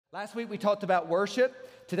Last week we talked about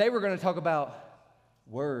worship. Today we're going to talk about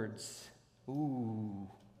words. Ooh,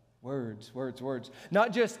 words.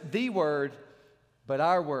 Not just the word, but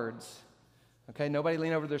our words. Okay, nobody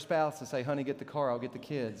lean over to their spouse and say, honey, get the car, I'll get the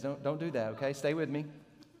kids. Don't do that, okay? Stay with me.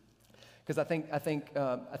 Because I think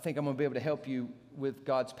I'm going to be able to help you with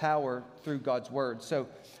God's power through God's word. So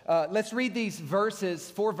let's read these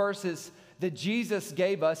verses, 4 verses that Jesus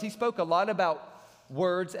gave us. He spoke a lot about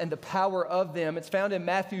words and the power of them. It's found in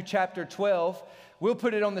Matthew chapter 12. We'll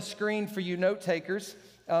put it on the screen for you note takers.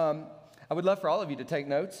 I would love for all of you to take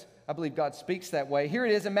notes. I believe God speaks that way. Here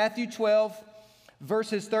it is in Matthew 12,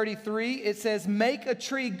 verses 33. It says, make a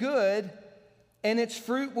tree good and its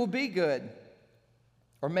fruit will be good.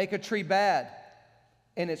 Or make a tree bad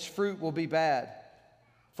and its fruit will be bad.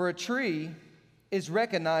 For a tree is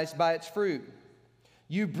recognized by its fruit.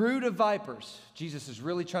 You brood of vipers. Jesus is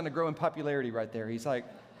really trying to grow in popularity right there. He's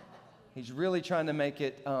really trying to make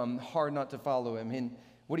it hard not to follow him. And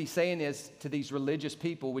what he's saying is to these religious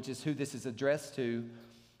people, which is who this is addressed to,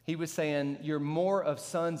 he was saying, you're more of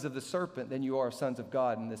sons of the serpent than you are of sons of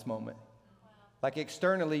God in this moment. Wow. Like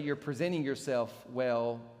externally, you're presenting yourself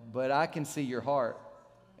well, but I can see your heart,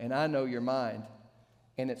 and I know your mind,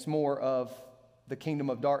 and it's more of the kingdom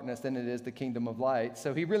of darkness than it is the kingdom of light.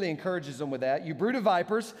 So he really encourages them with that. You brood of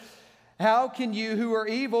vipers, how can you who are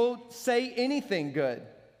evil say anything good?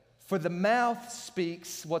 For the mouth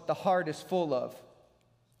speaks what the heart is full of.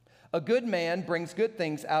 A good man brings good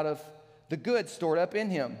things out of the good stored up in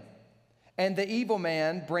him, and the evil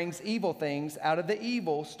man brings evil things out of the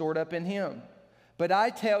evil stored up in him. But I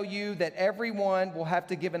tell you that everyone will have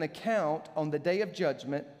to give an account on the day of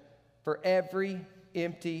judgment for every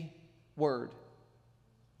empty word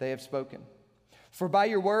they have spoken. For by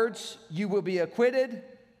your words you will be acquitted,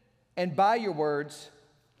 and by your words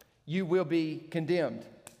you will be condemned.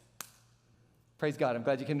 Praise God. I'm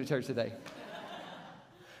glad you came to church today.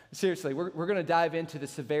 Seriously, we're going to dive into the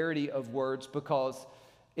severity of words because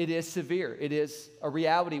it is severe. It is a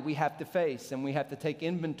reality we have to face, and we have to take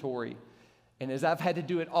inventory. And as I've had to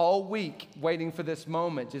do it all week, waiting for this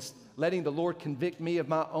moment, just letting the Lord convict me of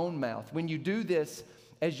my own mouth. When you do this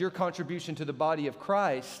as your contribution to the body of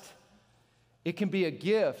Christ, it can be a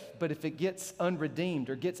gift, but if it gets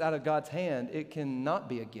unredeemed or gets out of God's hand, it cannot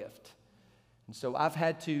be a gift. And so I've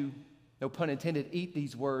had to, no pun intended, eat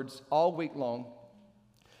these words all week long,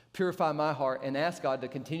 purify my heart, and ask God to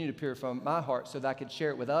continue to purify my heart so that I could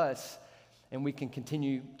share it with us, and we can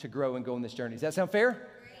continue to grow and go on this journey. Does that sound fair?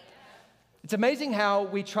 It's amazing how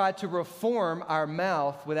we try to reform our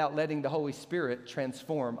mouth without letting the Holy Spirit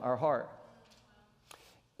transform our heart.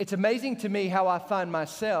 It's amazing to me how I find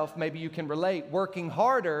myself, maybe you can relate, working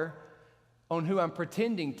harder on who I'm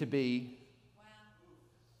pretending to be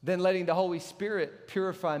than letting the Holy Spirit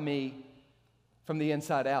purify me from the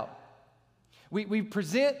inside out. We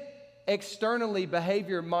present externally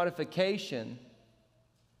behavior modification,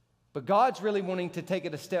 but God's really wanting to take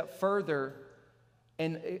it a step further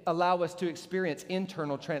and allow us to experience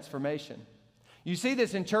internal transformation. You see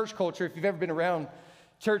this in church culture. If you've ever been around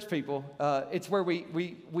church people, it's where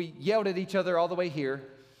we yelled at each other all the way here.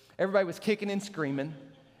 Everybody was kicking and screaming.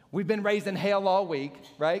 We've been raised in hell all week,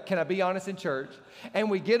 right? Can I be honest, in church?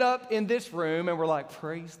 And we get up in this room and we're like,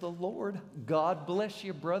 praise the Lord. God bless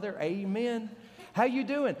you, brother. Amen. How you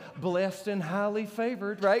doing? Blessed and highly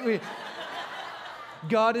favored, right?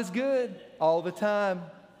 God is good all the time.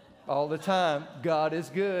 All the time, God is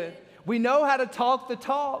good. We know how to talk the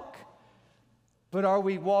talk, but are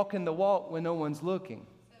we walking the walk when no one's looking?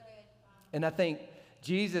 And I think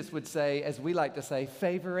Jesus would say, as we like to say,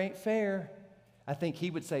 favor ain't fair. I think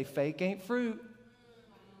he would say, fake ain't fruit.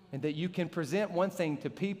 And that you can present one thing to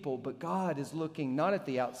people, but God is looking not at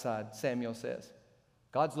the outside, Samuel says.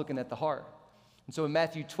 God's looking at the heart. And so in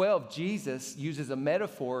Matthew 12, Jesus uses a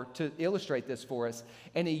metaphor to illustrate this for us.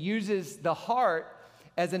 And he uses the heart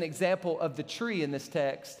as an example of the tree in this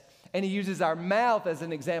text. And he uses our mouth as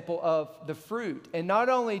an example of the fruit. And not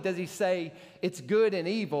only does he say it's good and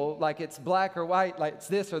evil, like it's black or white, like it's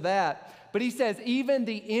this or that, but he says even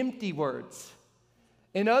the empty words.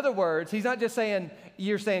 In other words, he's not just saying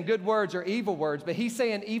you're saying good words or evil words, but he's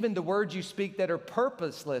saying even the words you speak that are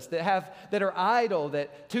purposeless, that are idle,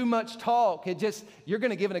 that too much talk, you're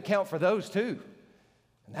going to give an account for those too.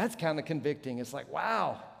 And that's kind of convicting. It's like,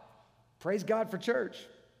 wow. Praise God for church.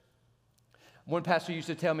 One pastor used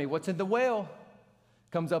to tell me, what's in the well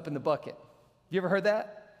comes up in the bucket. You ever heard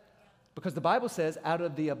that? Because the Bible says, out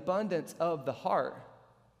of the abundance of the heart,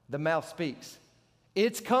 the mouth speaks.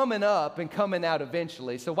 It's coming up and coming out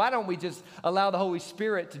eventually. So why don't we just allow the Holy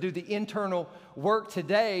Spirit to do the internal work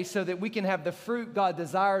today so that we can have the fruit God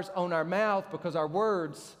desires on our mouth, because our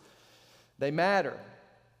words They matter.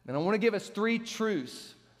 And I want to give us 3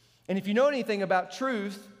 truths. And if you know anything about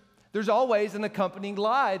truth, there's always an accompanying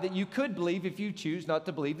lie that you could believe if you choose not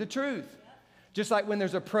to believe the truth. Just like when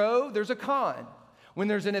there's a pro, there's a con. When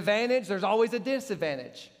there's an advantage, there's always a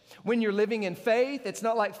disadvantage. When you're living in faith, it's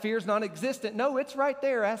not like fear's non-existent. No, it's right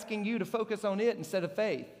there asking you to focus on it instead of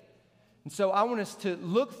faith. And so I want us to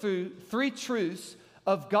look through 3 truths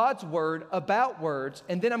of God's word about words,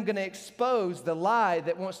 and then I'm going to expose the lie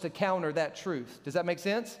that wants to counter that truth. Does that make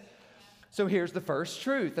sense? So here's the first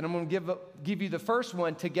truth, and I'm going to give you the first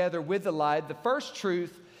one together with the lie. The first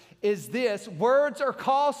truth is this: words are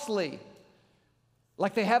costly,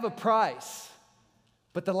 like they have a price.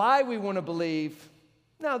 But the lie we want to believe,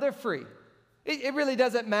 no, they're free. It really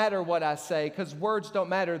doesn't matter what I say because words don't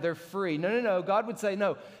matter. They're free. No. God would say,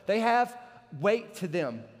 no, they have weight to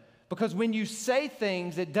them. Because when you say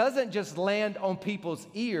things, it doesn't just land on people's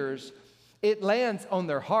ears. It lands on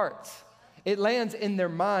their hearts. It lands in their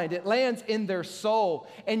mind. It lands in their soul.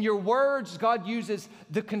 And your words, God uses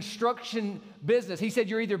the construction business. He said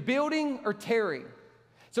you're either building or tearing.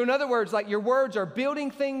 So in other words, like your words are building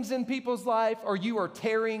things in people's life or you are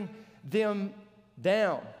tearing them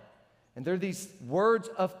down. And they're these words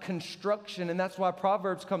of construction. And that's why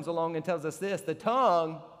Proverbs comes along and tells us this: the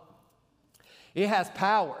tongue, it has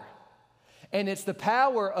power. And it's the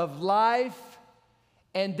power of life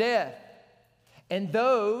and death. And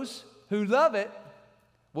those who love it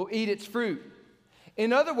will eat its fruit.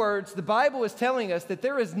 In other words, the Bible is telling us that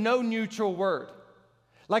there is no neutral word.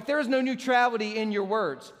 Like there is no neutrality in your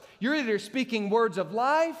words. You're either speaking words of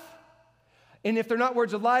life, and if they're not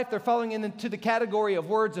words of life, they're falling into the category of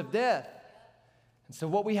words of death. And so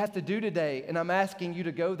what we have to do today, and I'm asking you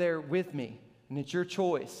to go there with me, and it's your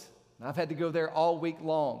choice. I've had to go there all week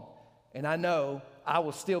long, and I know I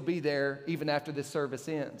will still be there even after this service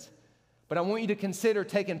ends. But I want you to consider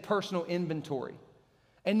taking personal inventory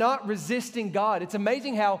and not resisting God. It's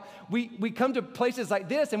amazing how we come to places like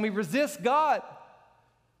this and we resist God.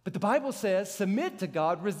 But the Bible says, submit to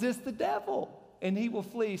God, resist the devil, and he will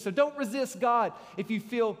flee. So don't resist God if you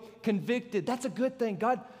feel convicted. That's a good thing.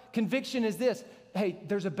 God, conviction is this: hey,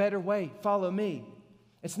 there's a better way. Follow me.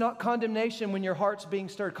 It's not condemnation when your heart's being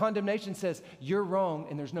stirred. Condemnation says you're wrong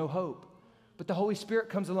and there's no hope. But the Holy Spirit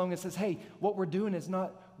comes along and says, hey, what we're doing is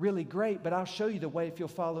not really great, but I'll show you the way if you'll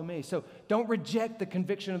follow me. So don't reject the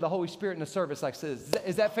conviction of the Holy Spirit in a service like this.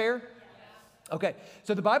 Is that fair? Okay,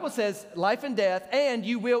 so the Bible says life and death, and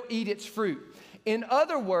you will eat its fruit. In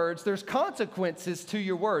other words, there's consequences to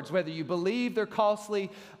your words. Whether you believe they're costly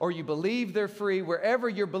or you believe they're free, wherever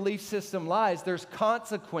your belief system lies, there's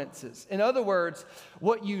consequences. In other words,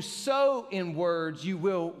 what you sow in words, you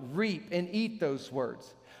will reap and eat those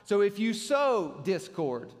words. So if you sow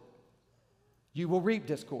discord, you will reap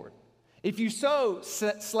discord. If you sow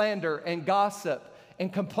slander and gossip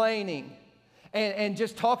and complaining and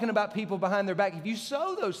just talking about people behind their back, if you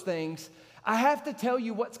sow those things, I have to tell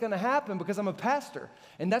you what's going to happen because I'm a pastor.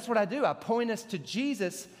 And that's what I do. I point us to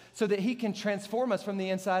Jesus so that he can transform us from the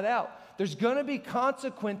inside out. There's going to be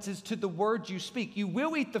consequences to the words you speak. You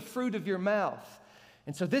will eat the fruit of your mouth.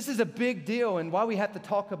 And so this is a big deal and why we have to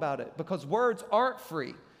talk about it, because words aren't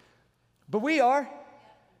free. But we are.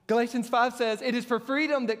 Galatians 5 says, it is for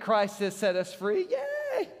freedom that Christ has set us free.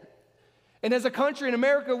 Yay! And as a country in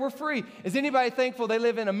America, we're free. Is anybody thankful they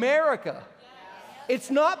live in America? It's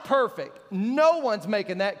not perfect. No one's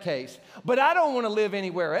making that case. But I don't want to live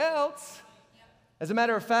anywhere else. As a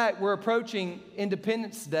matter of fact, we're approaching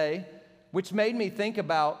Independence Day, which made me think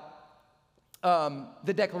about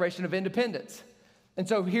the Declaration of Independence. And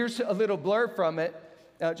so here's a little blurb from it,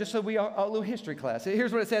 just so we are a little history class.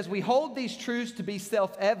 Here's what it says. We hold these truths to be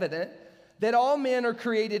self-evident, that all men are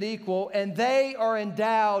created equal and they are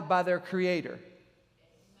endowed by their Creator.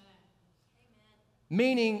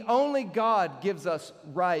 Meaning only God gives us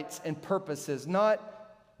rights and purposes, not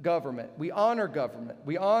government. We honor government.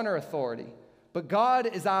 We honor authority. But God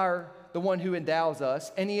is the one who endows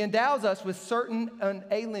us, and he endows us with certain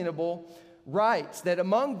unalienable rights, that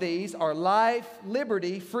among these are life,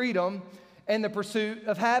 liberty, freedom, and the pursuit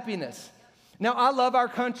of happiness. Now, I love our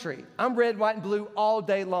country. I'm red, white, and blue all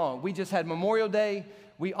day long. We just had Memorial Day.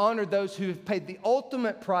 We honored those who have paid the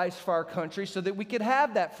ultimate price for our country so that we could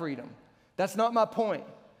have that freedom. That's not my point.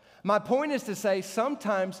 My point is to say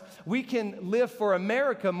sometimes we can live for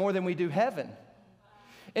America more than we do heaven.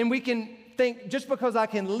 And we can think just because I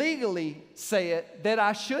can legally say it, that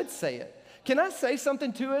I should say it. Can I say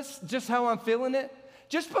something to us, just how I'm feeling it?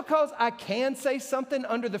 Just because I can say something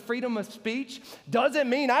under the freedom of speech doesn't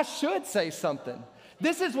mean I should say something.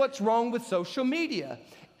 This is what's wrong with social media.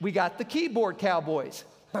 We got the keyboard cowboys.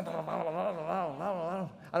 I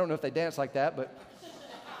don't know if they dance like that, but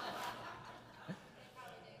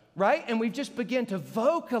right? And we've just begun to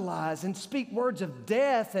vocalize and speak words of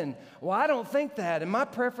death and, well, I don't think that, and my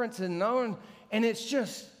preference is no, and it's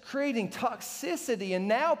just creating toxicity. And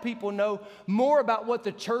now people know more about what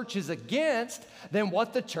the church is against than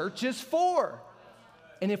what the church is for.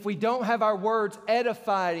 And if we don't have our words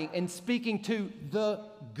edifying and speaking to the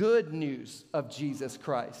good news of Jesus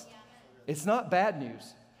Christ, it's not bad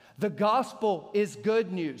news. The gospel is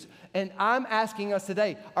good news. And I'm asking us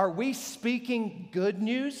today, are we speaking good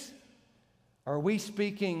news? Or are we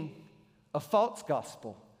speaking a false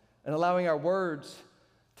gospel and allowing our words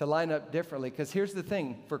to line up differently? Because here's the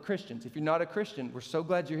thing for Christians. If you're not a Christian, we're so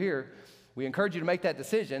glad you're here. We encourage you to make that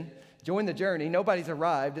decision. Join the journey. Nobody's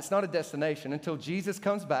arrived. It's not a destination. Until Jesus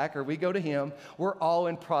comes back or we go to him, we're all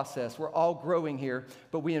in process. We're all growing here,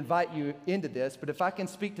 but we invite you into this. But if I can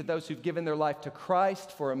speak to those who've given their life to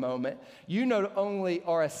Christ for a moment, you not only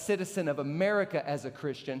are a citizen of America as a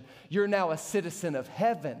Christian, you're now a citizen of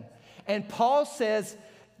heaven. And Paul says,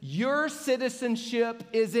 your citizenship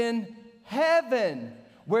is in heaven,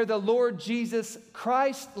 where the Lord Jesus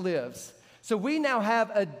Christ lives. So we now have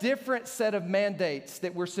a different set of mandates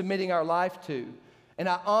that we're submitting our life to. And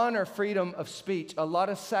I honor freedom of speech. A lot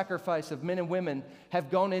of sacrifice of men and women have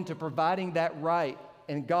gone into providing that right.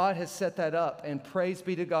 And God has set that up. And praise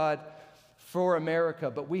be to God for America.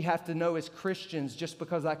 But we have to know as Christians, just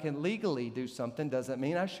because I can legally do something doesn't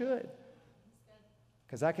mean I should.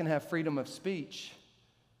 Because I can have freedom of speech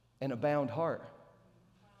and a bound heart.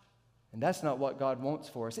 And that's not what God wants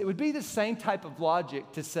for us. It would be the same type of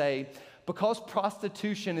logic to say, because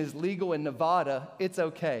prostitution is legal in Nevada, it's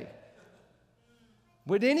okay.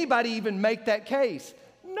 Would anybody even make that case?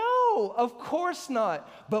 No, of course not.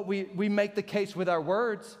 But we make the case with our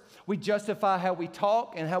words. We justify how we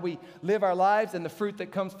talk and how we live our lives and the fruit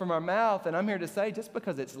that comes from our mouth. And I'm here to say, just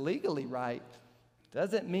because it's legally right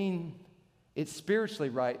doesn't mean it's spiritually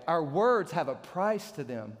right. Our words have a price to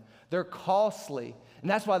them. They're costly. And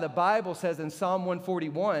that's why the Bible says in Psalm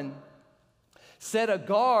 141, set a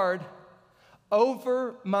guard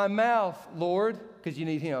over my mouth, Lord, because you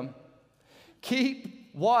need him.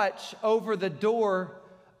 Keep watch over the door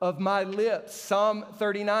of my lips. Psalm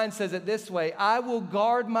 39 says it this way, I will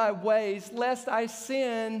guard my ways lest I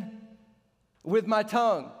sin with my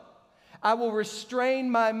tongue. I will restrain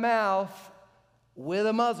my mouth with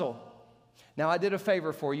a muzzle. Now, I did a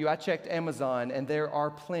favor for you. I checked Amazon, and there are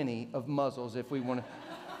plenty of muzzles if we want to.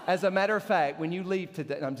 As a matter of fact, when you leave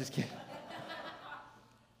today, no, I'm just kidding.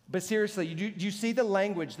 But seriously, you see the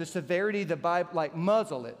language, the severity of the Bible, like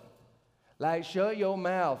muzzle it. Like shut your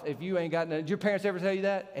mouth if you ain't got nothing. Did your parents ever tell you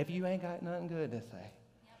that? If you ain't got nothing good to say,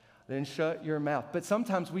 then shut your mouth. But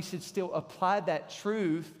sometimes we should still apply that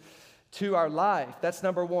truth to our life. That's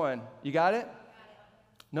number one. You got it?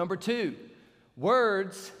 Number two,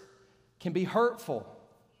 words can be hurtful.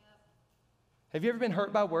 Have you ever been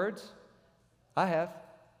hurt by words? I have.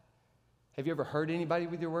 Have you ever hurt anybody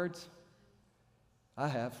with your words? I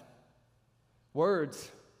have. Words,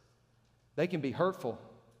 they can be hurtful.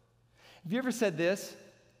 Have you ever said this?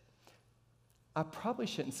 I probably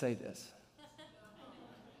shouldn't say this.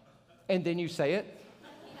 And then you say it.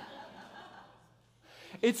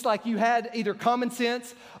 It's like you had either common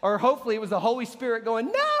sense or hopefully it was the Holy Spirit going,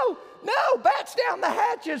 no, batch down the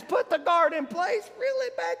hatches, put the guard in place, reel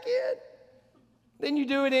it back in. Then you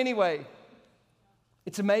do it anyway.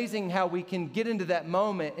 It's amazing how we can get into that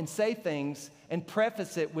moment and say things and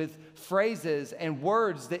preface it with phrases and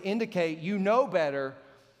words that indicate you know better,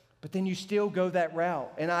 but then you still go that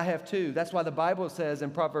route. And I have too. That's why the Bible says in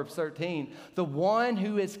Proverbs 13, the one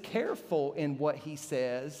who is careful in what he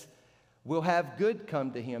says will have good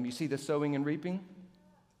come to him. You see the sowing and reaping?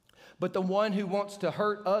 But the one who wants to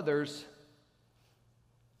hurt others,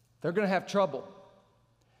 they're going to have trouble.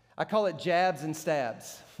 I call it jabs and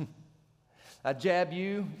stabs. I jab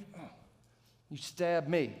you, you stab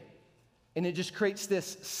me. And it just creates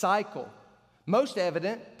this cycle. Most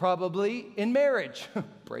evident probably in marriage.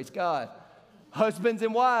 Praise God. Husbands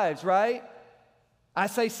and wives, right? I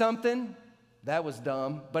say something, that was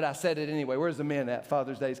dumb, but I said it anyway. Where's the men at?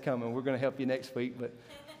 Father's Day's coming. We're going to help you next week, but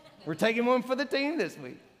we're taking one for the team this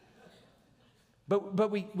week.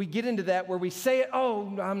 But we get into that where we say it,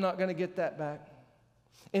 oh, I'm not going to get that back.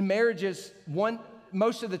 In marriages,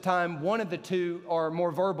 most of the time, one of the two are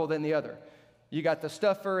more verbal than the other. You got the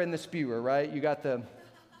stuffer and the spewer, right? You got the,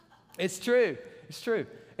 it's true.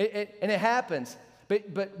 And it happens.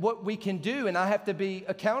 But what we can do, and I have to be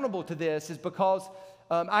accountable to this, is because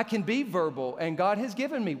I can be verbal, and God has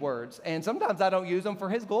given me words, and sometimes I don't use them for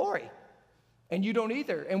his glory. and you don't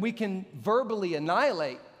either. And we can verbally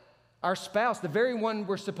annihilate our spouse, the very one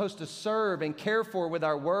we're supposed to serve and care for with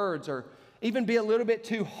our words, or even be a little bit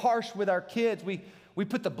too harsh with our kids. We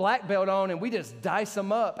put the black belt on and we just dice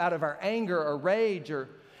them up out of our anger or rage.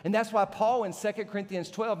 And that's why Paul in 2 Corinthians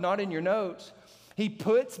 12, not in your notes, he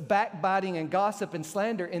puts backbiting and gossip and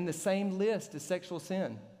slander in the same list as sexual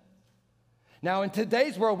sin. Now, in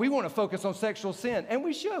today's world, we want to focus on sexual sin, and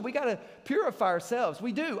we should. We got to purify ourselves.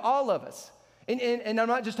 We do, all of us. And I'm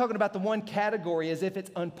not just talking about the one category as if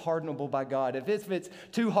it's unpardonable by God, if it's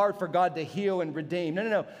too hard for God to heal and redeem.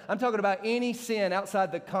 No. I'm talking about any sin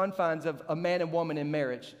outside the confines of a man and woman in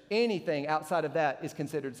marriage. Anything outside of that is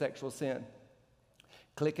considered sexual sin.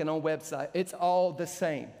 Clicking on website, it's all the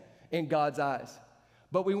same in God's eyes.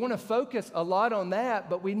 But we want to focus a lot on that,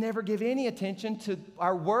 but we never give any attention to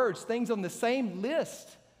our words, things on the same list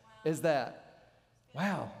as that.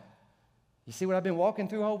 Wow. You see what I've been walking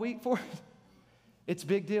through all week for? It's a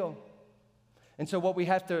big deal. And so what we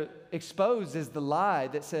have to expose is the lie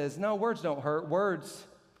that says, no, words don't hurt. Words,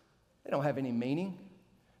 they don't have any meaning.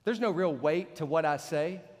 There's no real weight to what I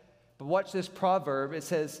say. But watch this proverb. It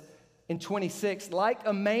says in 26, like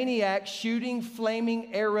a maniac shooting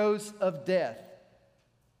flaming arrows of death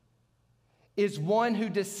is one who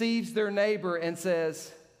deceives their neighbor and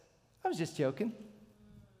says, I was just joking.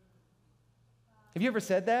 Have you ever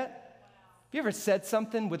said that? Have you ever said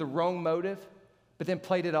something with a wrong motive, but then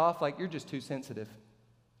played it off like you're just too sensitive?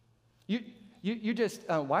 You just,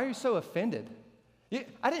 why are you so offended?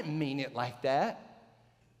 I didn't mean it like that.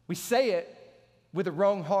 We say it with a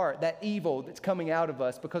wrong heart, that evil that's coming out of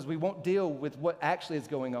us because we won't deal with what actually is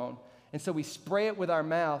going on. And so we spray it with our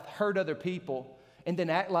mouth, hurt other people, and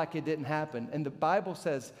then act like it didn't happen. And the Bible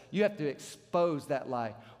says you have to expose that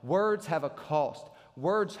lie. Words have a cost.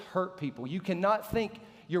 Words hurt people. You cannot think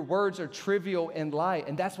your words are trivial and light,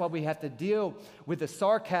 and that's why we have to deal with the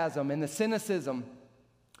sarcasm and the cynicism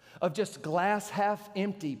of just glass half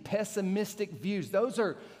empty, pessimistic views. Those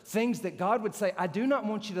are things that God would say, I do not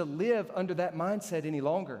want you to live under that mindset any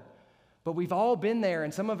longer. But we've all been there,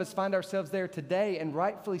 and some of us find ourselves there today, and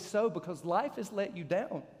rightfully so, because life has let you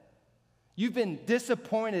down. You've been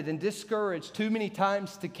disappointed and discouraged too many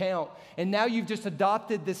times to count, and now you've just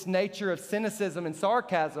adopted this nature of cynicism and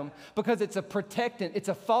sarcasm because it's a protectant, it's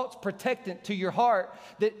a false protectant to your heart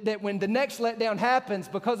that when the next letdown happens,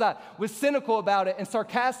 because I was cynical about it and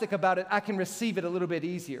sarcastic about it, I can receive it a little bit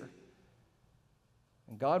easier.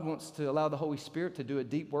 And God wants to allow the Holy Spirit to do a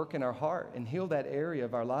deep work in our heart and heal that area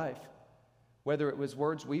of our life, whether it was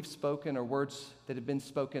words we've spoken or words that have been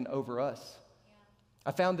spoken over us.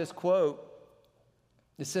 I found this quote.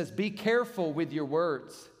 It says, be careful with your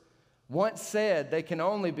words. Once said, they can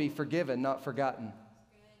only be forgiven, not forgotten.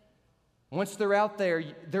 Once they're out there,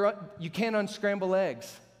 you can't unscramble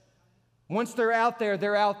eggs. Once they're out there,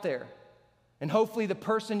 they're out there. And hopefully the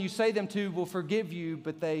person you say them to will forgive you,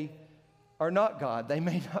 but they are not God. They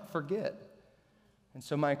may not forget. And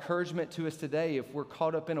so my encouragement to us today, if we're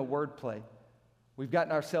caught up in a wordplay, we've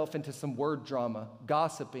gotten ourselves into some word drama,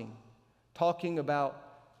 gossiping, talking about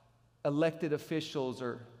elected officials,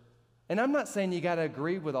 and I'm not saying you got to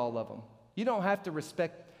agree with all of them. You don't have to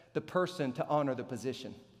respect the person to honor the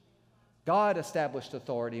position. God established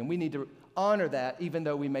authority, and we need to honor that even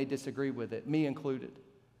though we may disagree with it, me included.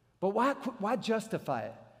 But why justify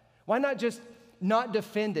it? Why not just not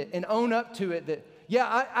defend it and own up to it that,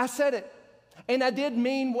 yeah, I said it, and I did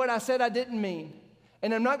mean what I said I didn't mean.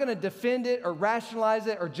 And I'm not going to defend it or rationalize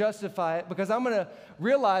it or justify it because I'm going to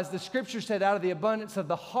realize the scripture said out of the abundance of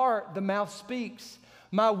the heart, the mouth speaks.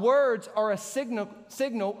 My words are a signal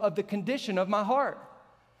of the condition of my heart.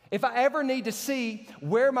 If I ever need to see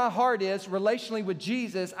where my heart is relationally with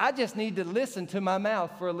Jesus, I just need to listen to my mouth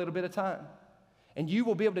for a little bit of time. And you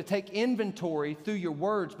will be able to take inventory through your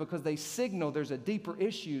words because they signal there's a deeper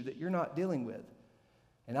issue that you're not dealing with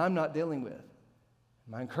and I'm not dealing with.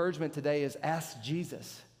 My encouragement today is ask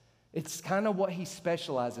Jesus. It's kind of what he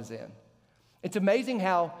specializes in. It's amazing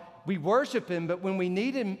how we worship him, but when we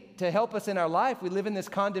need him to help us in our life, we live in this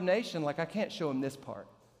condemnation, like I can't show him this part.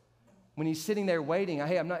 When he's sitting there waiting,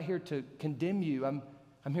 hey, I'm not here to condemn you.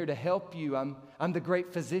 I'm here to help you. I'm the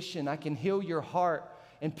great physician. I can heal your heart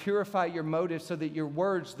and purify your motives so that your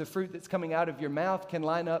words, the fruit that's coming out of your mouth, can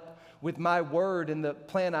line up with my word and the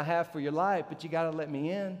plan I have for your life, but you got to let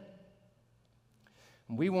me in.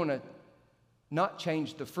 We want to not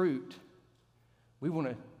change the fruit. We want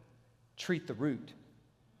to treat the root.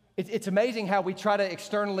 It's amazing how we try to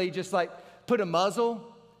externally just like put a muzzle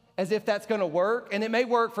as if that's going to work. And it may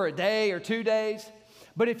work for a day or 2 days.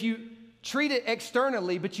 But if you treat it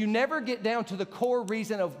externally, but you never get down to the core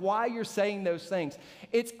reason of why you're saying those things.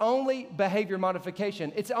 It's only behavior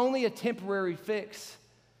modification. It's only a temporary fix.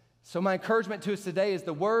 So my encouragement to us today is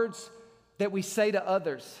the words that we say to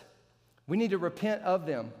others, we need to repent of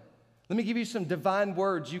them. Let me give you some divine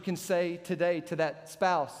words you can say today to that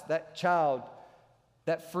spouse, that child,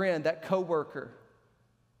 that friend, that coworker.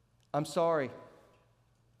 I'm sorry.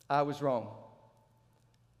 I was wrong.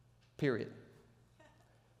 Period.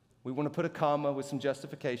 We want to put a comma with some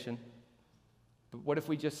justification. But what if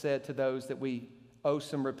we just said to those that we owe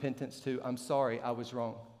some repentance to, I'm sorry, I was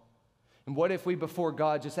wrong? And what if we, before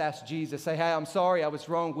God, just ask Jesus, say, hey, I'm sorry, I was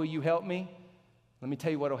wrong. Will you help me? Let me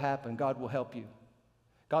tell you what will happen. God will help you.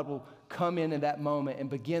 God will come in that moment and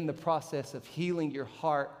begin the process of healing your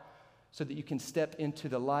heart so that you can step into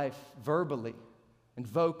the life verbally and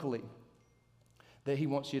vocally that he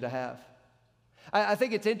wants you to have. I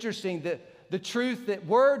think it's interesting that the truth that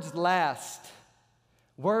words last.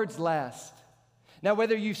 Words last. Now,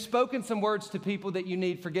 whether you've spoken some words to people that you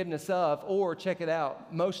need forgiveness of, or check it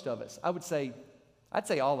out, most of us, I'd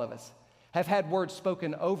say all of us, have had words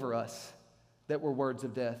spoken over us that were words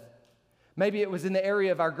of death. Maybe it was in the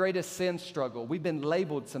area of our greatest sin struggle. We've been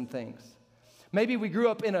labeled some things. Maybe we grew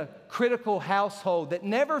up in a critical household that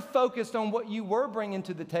never focused on what you were bringing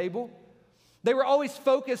to the table. They were always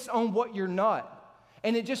focused on what you're not.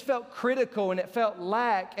 And it just felt critical, and it felt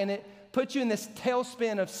lack, and it put you in this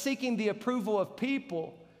tailspin of seeking the approval of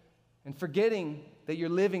people and forgetting that you're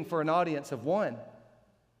living for an audience of one.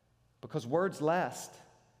 Because words last.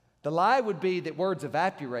 The lie would be that words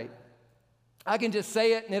evaporate. I can just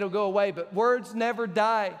say it and it'll go away, but words never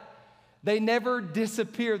die. They never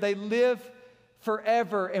disappear. They live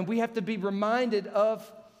forever, and we have to be reminded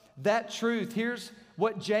of that truth. Here's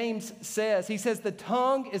what James says. He says, the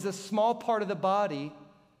tongue is a small part of the body,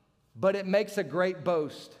 but it makes a great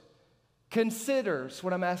boast. Consider, that's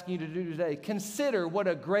what I'm asking you to do today. Consider what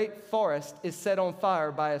a great forest is set on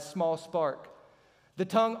fire by a small spark. The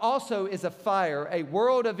tongue also is a fire, a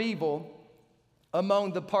world of evil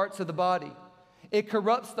among the parts of the body. It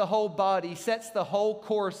corrupts the whole body, sets the whole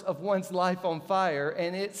course of one's life on fire,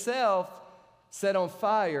 and itself set on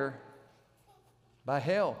fire by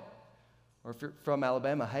hell. Or if you're from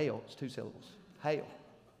Alabama, hail. It's 2 syllables. Hail.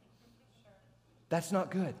 That's not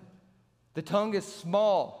good. The tongue is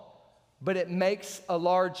small, but it makes a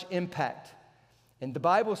large impact. And the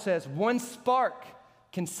Bible says one spark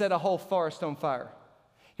can set a whole forest on fire.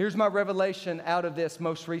 Here's my revelation out of this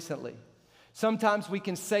most recently. Sometimes we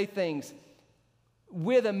can say things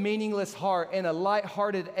with a meaningless heart and a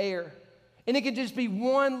lighthearted air. And it could just be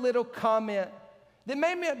one little comment that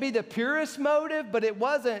may not be the purest motive, but it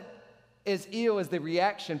wasn't as ill as the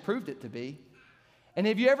reaction proved it to be. And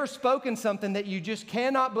have you ever spoken something that you just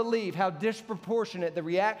cannot believe how disproportionate the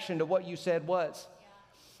reaction to what you said was?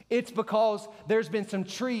 Yeah. It's because there's been some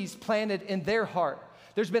trees planted in their heart.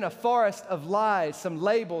 There's been a forest of lies, some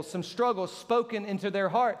labels, some struggles spoken into their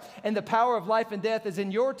heart. And the power of life and death is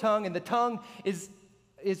in your tongue, and the tongue is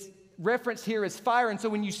referenced here as fire. And so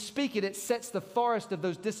when you speak it, it sets the forest of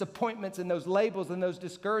those disappointments and those labels and those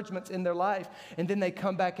discouragements in their life. And then they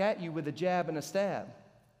come back at you with a jab and a stab.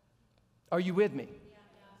 Are you with me?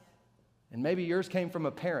 And maybe yours came from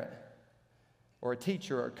a parent or a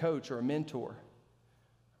teacher or a coach or a mentor.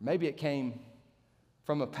 Maybe it came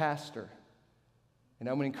from a pastor. And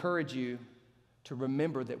I'm going to encourage you to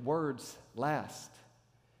remember that words last.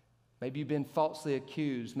 Maybe you've been falsely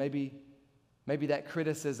accused. Maybe that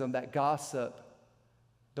criticism, that gossip.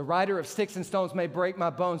 The writer of Sticks and Stones may break my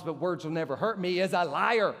bones, but words will never hurt me is a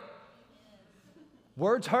liar.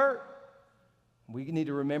 Words hurt. We need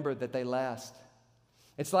to remember that they last.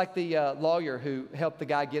 It's like the lawyer who helped the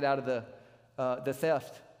guy get out of the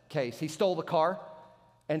theft case. He stole the car.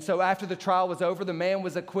 And so after the trial was over, the man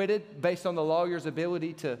was acquitted based on the lawyer's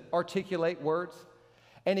ability to articulate words.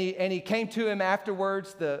 And he came to him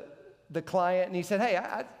afterwards, the client, and he said, hey,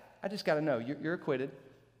 I just got to know, you're acquitted.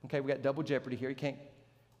 Okay, we got double jeopardy here. You can't.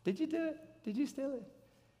 Did you do it? Did you steal it?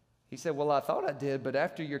 He said, well, I thought I did, but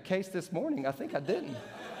after your case this morning, I think I didn't.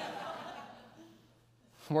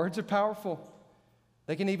 Words are powerful.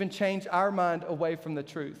 They can even change our mind away from the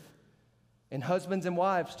truth. And husbands and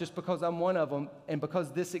wives, just because I'm one of them, and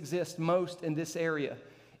because this exists most in this area,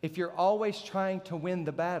 if you're always trying to win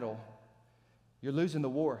the battle, you're losing the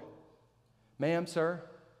war. Ma'am, sir,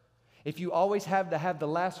 if you always have to have the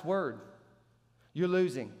last word, you're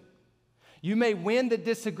losing. You may win the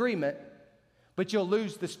disagreement, but you'll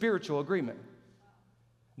lose the spiritual agreement.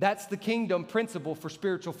 That's the kingdom principle for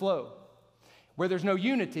spiritual flow. Where there's no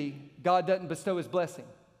unity, God doesn't bestow his blessing.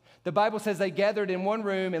 The Bible says they gathered in one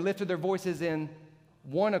room and lifted their voices in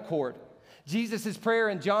one accord. Jesus' prayer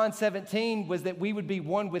in John 17 was that we would be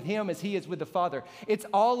one with him as he is with the Father. It's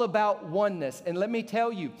all about oneness. And let me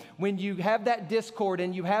tell you, when you have that discord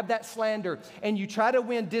and you have that slander and you try to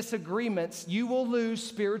win disagreements, you will lose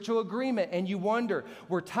spiritual agreement. And you wonder,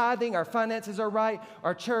 we're tithing, our finances are right,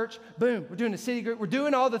 our church, boom, we're doing a city group, we're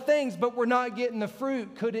doing all the things, but we're not getting the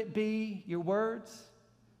fruit. Could it be your words?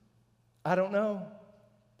 I don't know.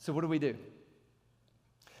 So what do we do?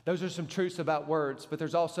 Those are some truths about words, but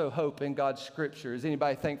there's also hope in God's scripture. Is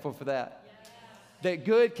anybody thankful for that? Yes. That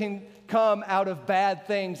good can come out of bad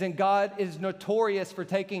things, and God is notorious for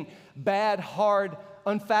taking bad, hard,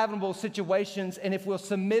 unfathomable situations, and if we'll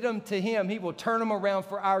submit them to him, he will turn them around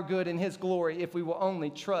for our good and his glory if we will only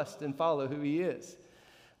trust and follow who he is.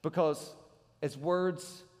 Because as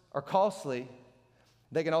words are costly,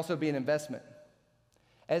 they can also be an investment.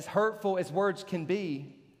 As hurtful as words can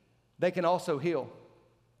be, they can also heal.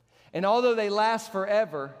 And although they last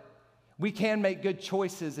forever, we can make good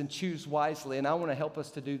choices and choose wisely. And I want to help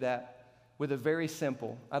us to do that with a very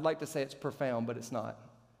simple, I'd like to say it's profound, but it's not.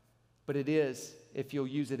 But it is if you'll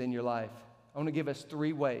use it in your life. I want to give us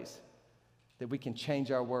 3 ways that we can change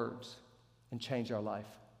our words and change our life.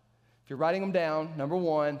 If you're writing them down, number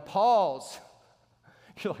 1, pause.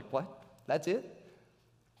 You're like, what? That's it?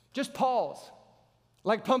 Just pause.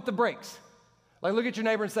 Like pump the brakes. Like look at your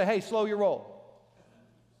neighbor and say, hey, slow your roll.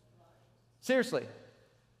 Seriously.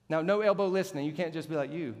 Now, no elbow listening. You can't just be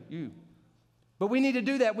like, you. But we need to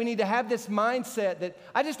do that. We need to have this mindset that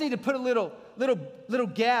I just need to put a little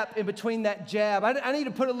gap in between that jab. I need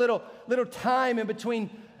to put a little time in between.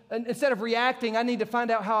 Instead of reacting, I need to find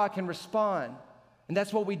out how I can respond. And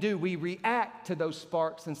that's what we do. We react to those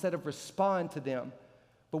sparks instead of respond to them.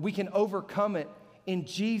 But we can overcome it in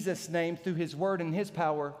Jesus' name through his word and his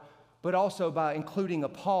power, but also by including a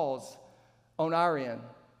pause on our end.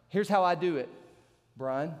 Here's how I do it,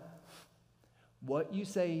 Brian. What you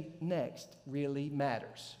say next really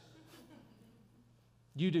matters.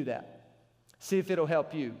 You do that. See if it'll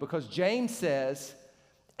help you. Because James says,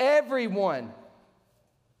 everyone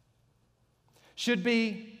should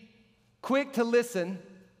be quick to listen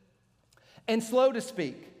and slow to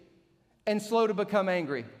speak and slow to become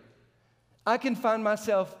angry. I can find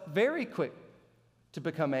myself very quick to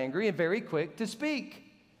become angry and very quick to speak.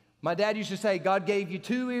 My dad used to say, God gave you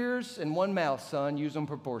 2 ears and 1 mouth, son. Use them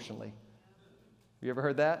proportionally. You ever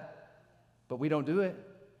heard that? But we don't do it.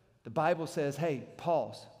 The Bible says, hey,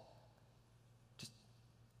 pause. Just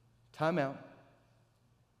time out.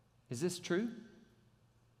 Is this true?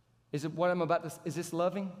 Is it what I'm about to, is this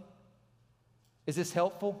loving? Is this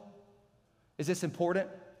helpful? Is this important?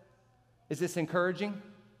 Is this encouraging?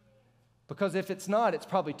 Because if it's not, it's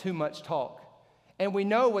probably too much talk. And we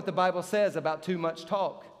know what the Bible says about too much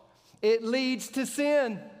talk. It leads to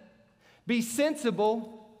sin. Be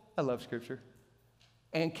sensible. I love Scripture.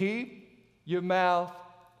 And keep your mouth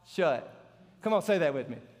shut. Come on, say that with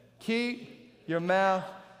me. Keep your mouth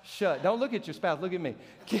shut. Don't look at your spouse. Look at me.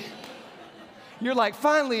 You're like,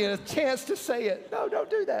 finally, a chance to say it. No, don't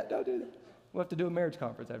do that. Don't do that. We'll have to do a marriage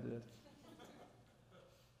conference after this.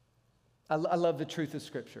 I love the truth of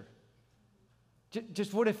Scripture.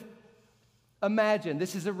 Just what if, imagine,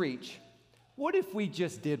 this is a reach. What if we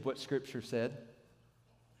just did what Scripture said?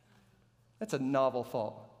 That's a novel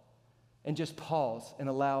thought. And just pause and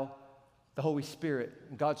allow the Holy Spirit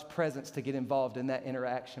and God's presence to get involved in that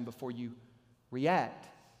interaction before you react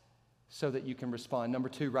so that you can respond. Number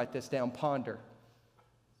 2, write this down, ponder.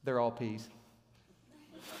 They're all P's.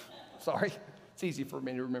 Sorry, it's easy for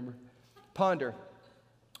me to remember. Ponder.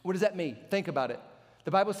 What does that mean? Think about it. The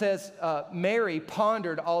Bible says Mary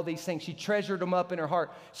pondered all these things. She treasured them up in her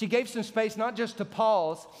heart. She gave some space not just to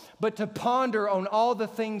pause, but to ponder on all the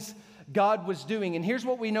things God was doing. And here's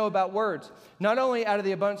what we know about words. Not only out of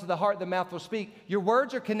the abundance of the heart, the mouth will speak. Your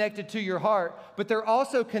words are connected to your heart, but they're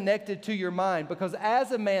also connected to your mind. Because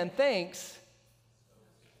as a man thinks,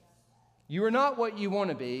 you are not what you want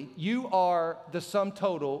to be. You are the sum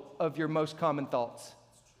total of your most common thoughts.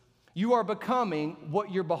 You are becoming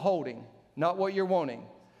what you're beholding, not what you're wanting.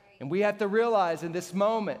 And we have to realize in this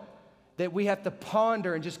moment that we have to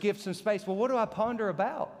ponder and just give some space. Well, what do I ponder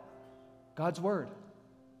about? God's word.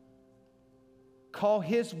 Call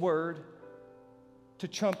his word to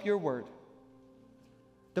trump your word.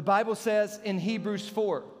 The Bible says in Hebrews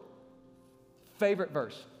 4, favorite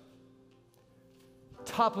verse,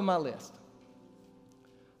 top of my list.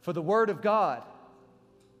 For the word of God,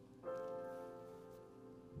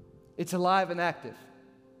 it's alive and active.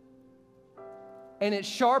 And it's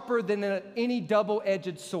sharper than any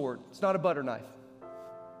double-edged sword. It's not a butter knife.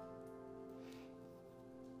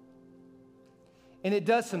 And it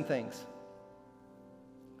does some things.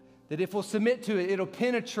 that if we'll submit to it, it'll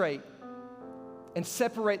penetrate and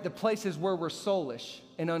separate the places where we're soulish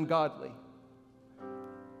and ungodly.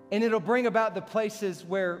 And it'll bring about the places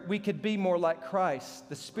where we could be more like Christ,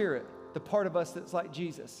 the Spirit, the part of us that's like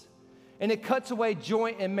Jesus. And it cuts away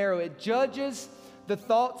joint and marrow. It judges the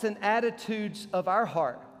thoughts and attitudes of our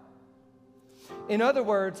heart. In other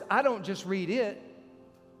words, I don't just read it,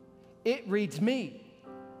 it reads me.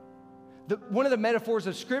 One of the metaphors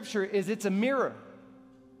of Scripture is it's a mirror.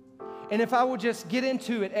 And if I will just get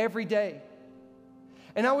into it every day,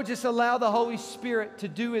 and I would just allow the Holy Spirit to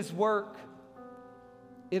do His work,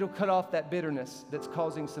 it'll cut off that bitterness that's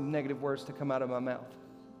causing some negative words to come out of my mouth.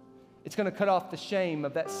 It's going to cut off the shame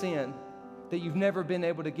of that sin that you've never been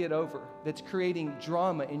able to get over, that's creating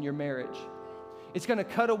drama in your marriage. It's going to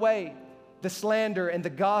cut away the slander and the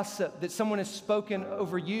gossip that someone has spoken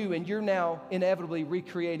over you and you're now inevitably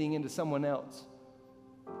recreating into someone else.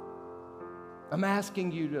 I'm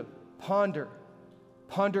asking you to ponder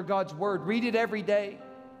God's Word. Read it every day.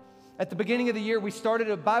 At the beginning of the year, we started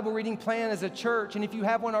a Bible reading plan as a church, and if you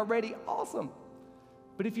have one already, awesome.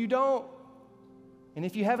 But if you don't, and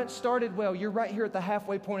if you haven't started well, you're right here at the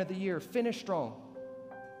halfway point of the year. Finish strong.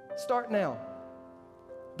 Start now.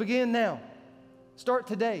 Begin now. Start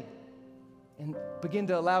today. And begin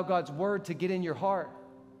to allow God's Word to get in your heart.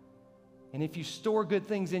 And if you store good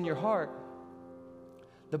things in your heart,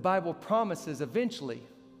 the Bible promises eventually,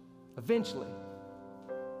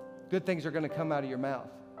 good things are going to come out of your mouth.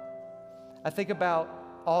 I think about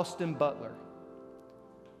Austin Butler.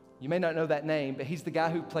 You may not know that name, but he's the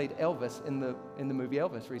guy who played Elvis in the movie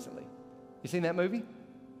Elvis recently. You seen that movie?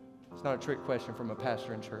 It's not a trick question from a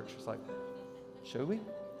pastor in church. It's like, should we?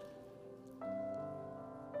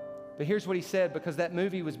 But here's what he said, because that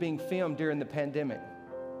movie was being filmed during the pandemic.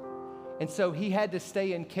 And so he had to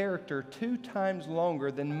stay in character 2 times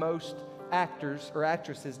longer than most actors or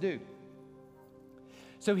actresses do.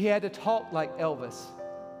 So he had to talk like Elvis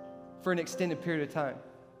for an extended period of time.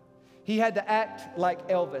 He had to act like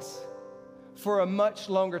Elvis for a much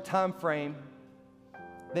longer time frame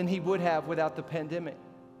than he would have without the pandemic.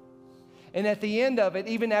 And at the end of it,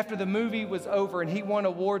 even after the movie was over and he won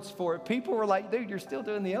awards for it, people were like, dude, you're still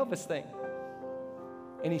doing the Elvis thing.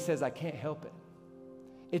 And he says, I can't help it.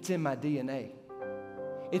 It's in my DNA.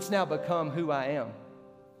 It's now become who I am.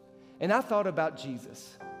 And I thought about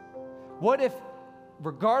Jesus. What if,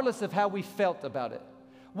 regardless of how we felt about it,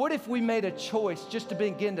 what if we made a choice just to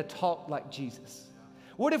begin to talk like Jesus?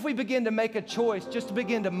 What if we begin to make a choice just to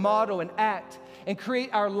begin to model and act and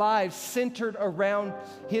create our lives centered around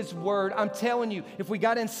His Word? I'm telling you, if we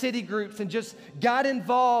got in city groups and just got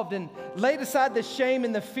involved and laid aside the shame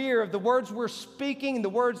and the fear of the words we're speaking and the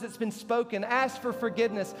words that's been spoken, asked for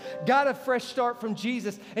forgiveness, got a fresh start from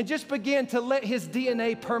Jesus, and just begin to let His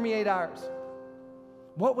DNA permeate ours,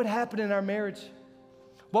 what would happen in our marriage?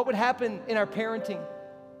 What would happen in our parenting?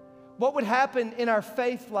 What would happen in our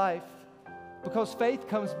faith life? Because faith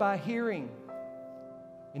comes by hearing,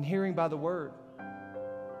 and hearing by the Word.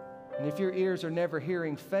 And if your ears are never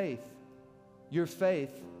hearing faith, your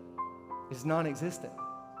faith is non-existent.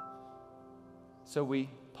 So we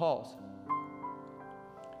pause,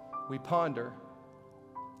 we ponder,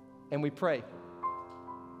 and we pray.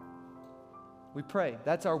 We pray.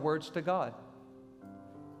 That's our words to God.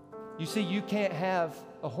 You see, you can't have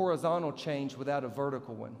a horizontal change without a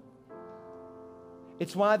vertical one.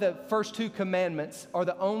 It's why the first 2 commandments are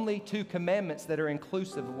the only 2 commandments that are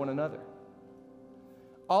inclusive of one another.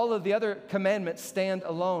 All of the other commandments stand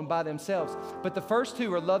alone by themselves. But the first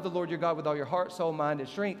 2 are love the Lord your God with all your heart, soul, mind, and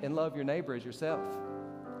strength, and love your neighbor as yourself.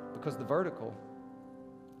 Because the vertical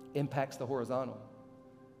impacts the horizontal.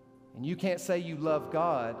 And you can't say you love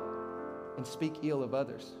God and speak ill of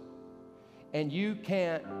others. And you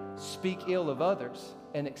can't speak ill of others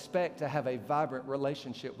and expect to have a vibrant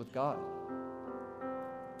relationship with God.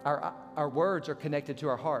 Our words are connected to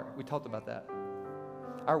our heart. We talked about that.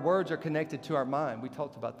 Our words are connected to our mind. We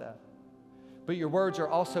talked about that. But your words are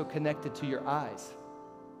also connected to your eyes.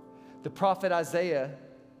 The prophet Isaiah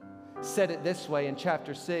said it this way in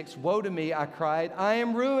chapter 6. Woe to me, I cried, I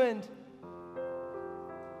am ruined.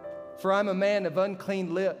 For I'm a man of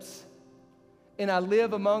unclean lips, and I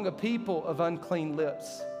live among a people of unclean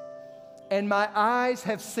lips. And my eyes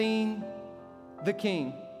have seen the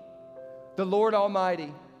King, the Lord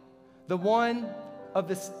Almighty.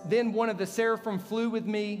 Then one of the seraphim flew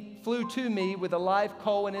to me with a live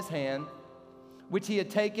coal in his hand, which he had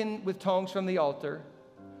taken with tongs from the altar.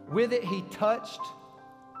 With it he touched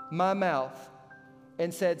my mouth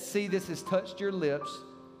and said, see, this has touched your lips.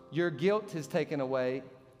 Your guilt is taken away,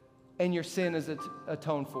 and your sin is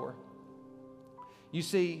atoned for. You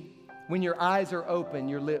see, When your eyes are open,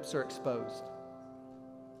 your lips are exposed.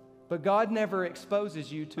 But God never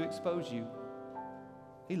exposes you to expose you.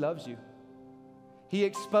 He loves you. He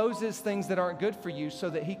exposes things that aren't good for you so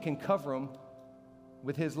that He can cover them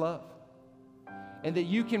with His love. And that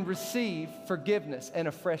you can receive forgiveness and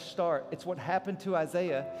a fresh start. It's what happened to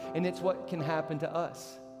Isaiah, and it's what can happen to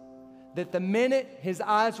us. That the minute his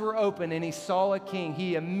eyes were open and he saw a king,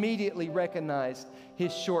 he immediately recognized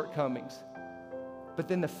his shortcomings. But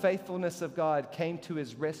then the faithfulness of God came to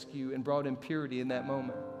his rescue and brought him purity in that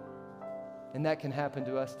moment. And that can happen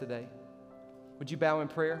to us today. Would you bow in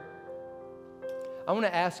prayer? I want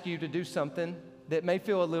to ask you to do something that may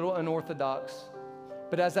feel a little unorthodox.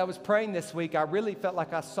 But as I was praying this week, I really felt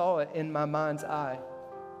like I saw it in my mind's eye.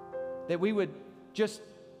 That we would just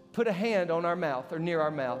put a hand on our mouth or near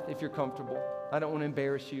our mouth if you're comfortable. I don't want to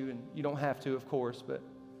embarrass you, and you don't have to, of course, but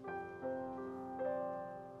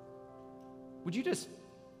would you just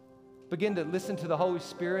begin to listen to the Holy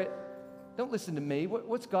Spirit? Don't listen to me.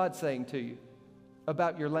 What's God saying to you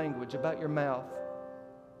about your language, about your mouth,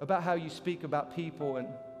 about how you speak about people? And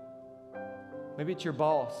maybe it's your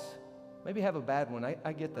boss. Maybe have a bad one.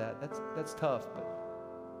 I get that. That's tough, but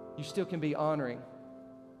you still can be honoring.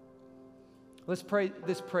 Let's pray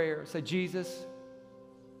this prayer. Say, Jesus,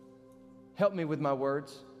 help me with my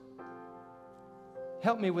words.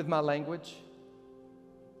 Help me with my language.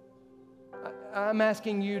 I'm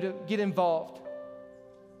asking you to get involved.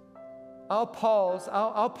 I'll pause,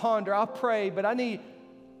 I'll ponder, I'll pray, but I need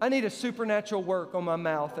a supernatural work on my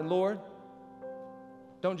mouth. And Lord,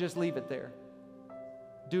 don't just leave it there.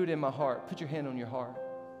 Do it in my heart. Put your hand on your heart.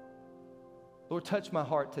 Lord, touch my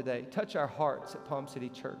heart today. Touch our hearts at Palm City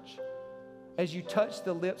Church. As you touch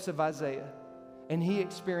the lips of Isaiah and he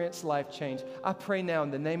experienced life change, I pray now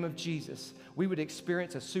in the name of Jesus, we would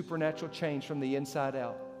experience a supernatural change from the inside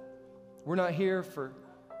out. We're not here for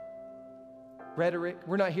rhetoric.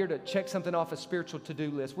 We're not here to check something off a spiritual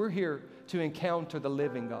to-do list. We're here to encounter the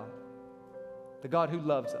living God, the God who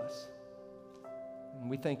loves us. And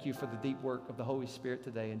we thank you for the deep work of the Holy Spirit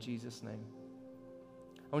today in Jesus' name.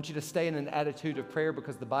 I want you to stay in an attitude of prayer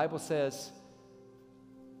because the Bible says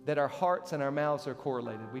that our hearts and our mouths are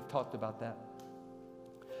correlated. We've talked about that.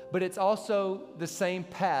 But it's also the same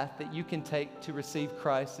path that you can take to receive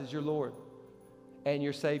Christ as your Lord and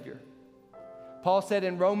your Savior. Paul said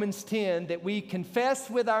in Romans 10 that we confess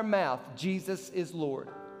with our mouth Jesus is Lord,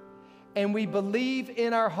 and we believe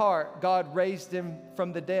in our heart God raised him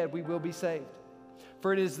from the dead, we will be saved.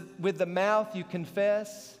 For it is with the mouth you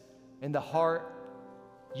confess, and the heart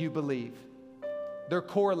you believe. They're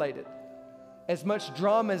correlated. As much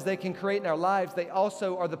drama as they can create in our lives, they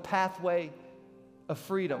also are the pathway of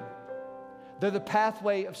freedom. They're the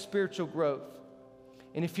pathway of spiritual growth.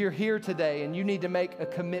 And if you're here today and you need to make a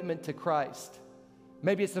commitment to Christ,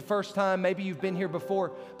 maybe it's the first time, maybe you've been here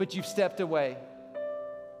before, but you've stepped away.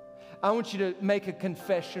 I want you to make a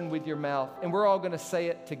confession with your mouth, and we're all going to say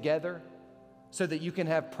it together so that you can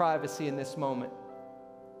have privacy in this moment.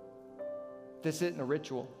 This isn't a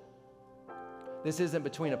ritual. This isn't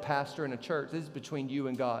between a pastor and a church. This is between you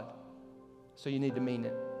and God. So you need to mean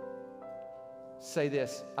it. Say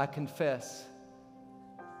this: I confess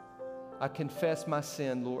my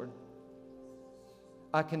sin, Lord.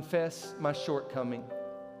 I confess my shortcoming.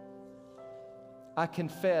 I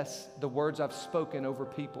confess the words I've spoken over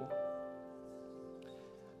people.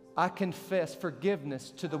 I confess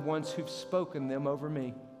forgiveness to the ones who've spoken them over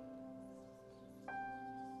me.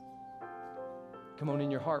 Come on,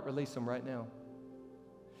 in your heart, release them right now.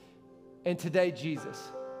 And today,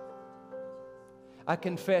 Jesus, I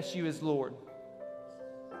confess you as Lord.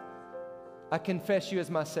 I confess you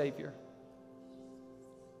as my Savior.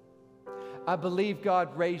 I believe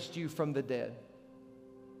God raised you from the dead,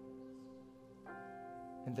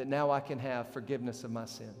 and that now I can have forgiveness of my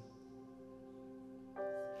sin.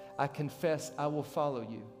 I confess I will follow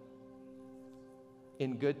you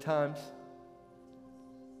in good times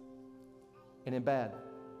and in bad.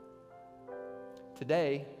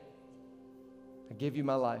 Today, I give you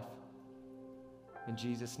my life. In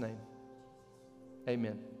Jesus' name,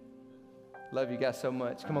 amen. Love you guys so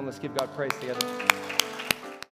much. Come on, let's give God praise together.